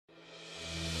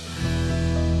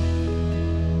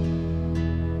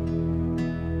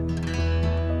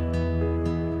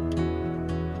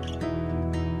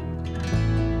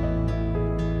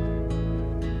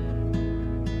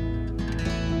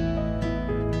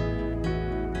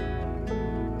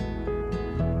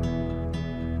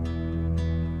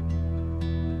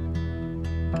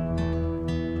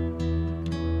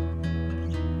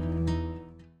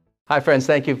Hi friends,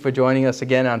 thank you for joining us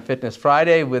again on Fitness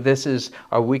Friday. This is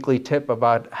our weekly tip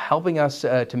about helping us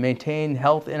to maintain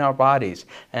health in our bodies.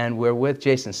 And we're with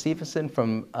Jason Stevenson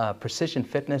from Precision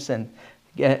Fitness. And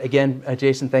again,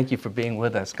 Jason, thank you for being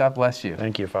with us. God bless you.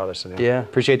 Thank you, Father Sunil. Yeah.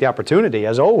 Appreciate the opportunity,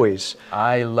 as always.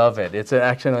 I love it. It's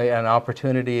actually an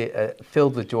opportunity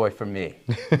filled with joy for me.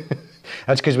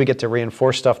 That's because we get to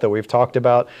reinforce stuff that we've talked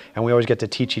about, and we always get to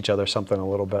teach each other something a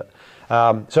little bit.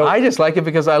 So I just like it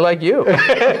because I like you.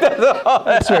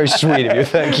 That's very sweet of you.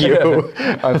 Thank you.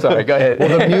 I'm sorry. Go ahead.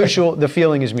 Well, the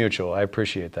feeling is mutual. I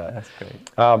appreciate that. That's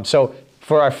great. So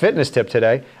for our fitness tip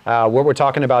today, what we're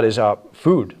talking about is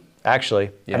food,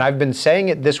 actually. Yeah. And I've been saying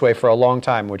it this way for a long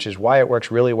time, which is why it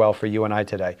works really well for you and I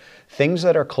today. Things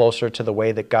that are closer to the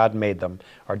way that God made them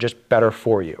are just better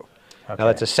for you. Okay. Now,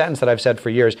 that's a sentence that I've said for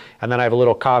years, and then I have a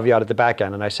little caveat at the back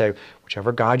end, and I say,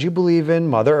 whichever God you believe in,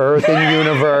 Mother Earth and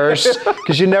universe,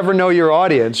 because you never know your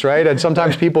audience, right? And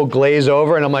sometimes people glaze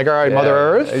over, and I'm like, all right, yeah. Mother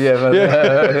Earth?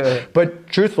 Yeah. But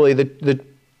truthfully, the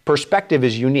perspective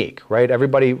is unique, right?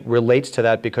 Everybody relates to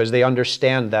that because they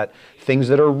understand that things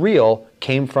that are real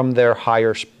came from their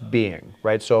higher being,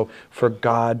 right? So for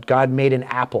God made an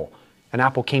apple. An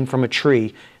apple came from a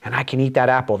tree, and I can eat that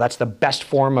apple. That's the best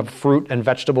form of fruit and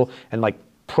vegetable and like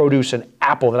produce an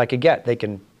apple that I could get. They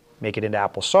can make it into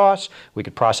applesauce. We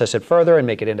could process it further and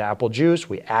make it into apple juice.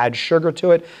 We add sugar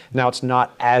to it. Now it's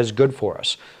not as good for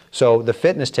us. So the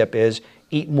fitness tip is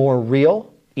eat more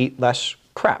real, eat less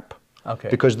crap. Okay.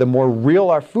 Because the more real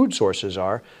our food sources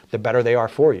are, the better they are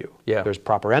for you. Yeah. There's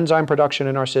proper enzyme production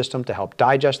in our system to help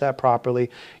digest that properly.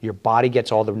 Your body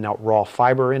gets all the raw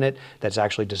fiber in it that's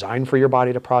actually designed for your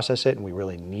body to process it, and we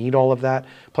really need all of that.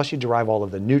 Plus you derive all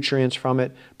of the nutrients from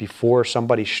it before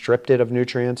somebody stripped it of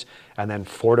nutrients and then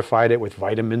fortified it with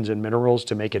vitamins and minerals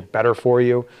to make it better for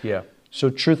you. Yeah.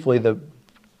 So truthfully, the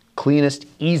cleanest,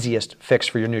 easiest fix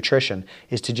for your nutrition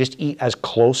is to just eat as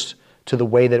close to the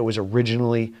way that it was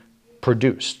originally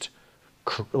produced,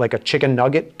 like a chicken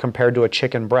nugget compared to a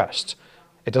chicken breast.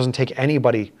 It doesn't take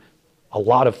anybody a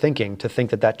lot of thinking to think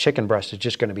that that chicken breast is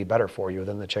just going to be better for you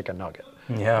than the chicken nugget.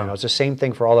 Yeah. You know, it's the same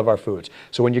thing for all of our foods.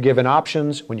 So when you're given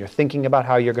options, when you're thinking about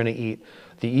how you're going to eat,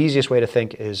 the easiest way to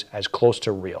think is as close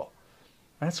to real.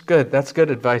 That's good. That's good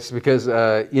advice because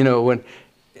you know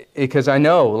because I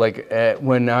know like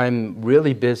when I'm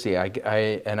really busy, I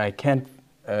can't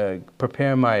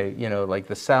prepare my, like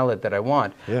the salad that I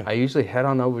want. Yeah. I usually head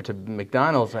on over to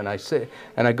McDonald's and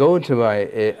I go into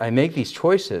I make these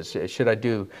choices. Should I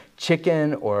do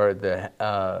chicken or the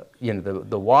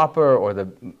Whopper or the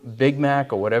Big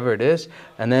Mac or whatever it is?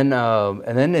 And then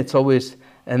it's always,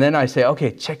 and then I say,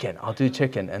 okay, chicken, I'll do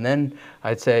chicken. And then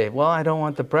I'd say, well, I don't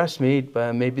want the breast meat,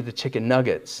 but maybe the chicken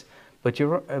nuggets. But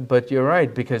you're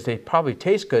right, because they probably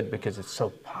taste good because it's so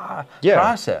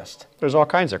processed. There's all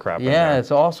kinds of crap in there. Yeah,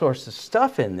 it's all sorts of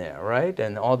stuff in there, right?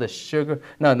 And all the sugar.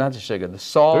 No, not the sugar. The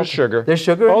salt. There's sugar. There's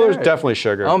sugar in there? there? There's definitely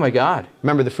sugar. Oh, my God.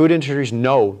 Remember, the food industries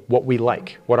know what we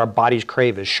like. What our bodies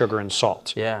crave is sugar and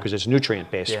salt. Yeah. Because it's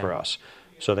nutrient-based for us.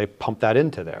 So they pump that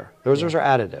into there. Those are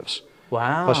additives.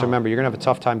 Wow. Plus, remember, you're going to have a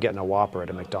tough time getting a Whopper at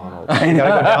a McDonald's. You got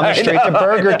to go down the street to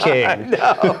Burger King.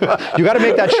 You got to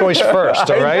make that choice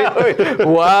first, all right?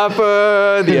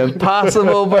 Whopper, the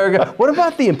Impossible Burger. What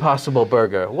about the Impossible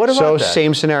Burger? What about that?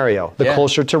 Same scenario. The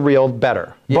closer to real,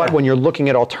 better. Yeah. But when you're looking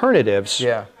at alternatives,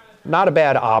 not a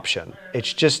bad option.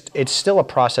 It's still a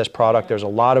processed product. There's a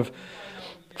lot of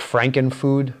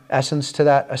Frankenfood essence to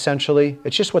that, essentially.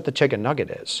 It's just what the chicken nugget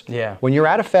is. Yeah. When you're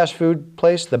at a fast food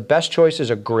place, the best choice is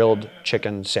a grilled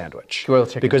chicken sandwich. Grilled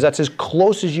chicken. Because that's as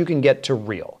close as you can get to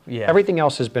real. Yeah. Everything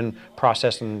else has been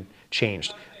processed and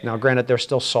changed. Now, granted, they're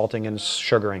still salting and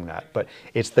sugaring that, but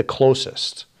it's the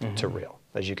closest to real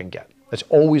as you can get. That's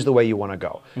always the way you want to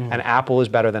go. And apple is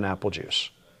better than apple juice.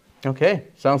 Okay,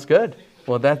 sounds good.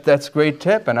 Well, that's a great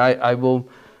tip, and I will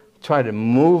try to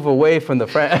move away from the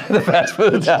fast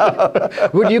food now.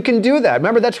 Well, you can do that.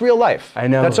 Remember, that's real life. I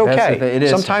know. That's okay. It is.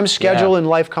 Sometimes schedule in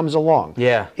life comes along.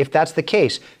 Yeah. If that's the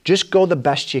case, just go the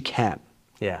best you can.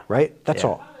 Yeah. Right? That's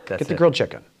all. Get the grilled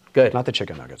chicken. Good. Not the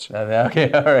chicken nuggets.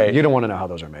 Okay, all right. You don't want to know how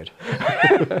those are made.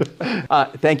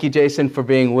 Thank you, Jason, for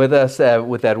being with us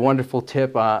with that wonderful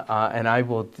tip. And I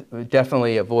will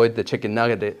definitely avoid the chicken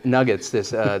nuggets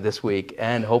this week,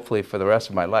 and hopefully for the rest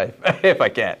of my life, if I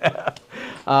can.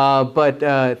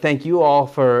 But thank you all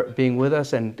for being with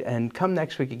us, and come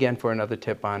next week again for another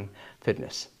tip on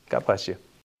fitness. God bless you.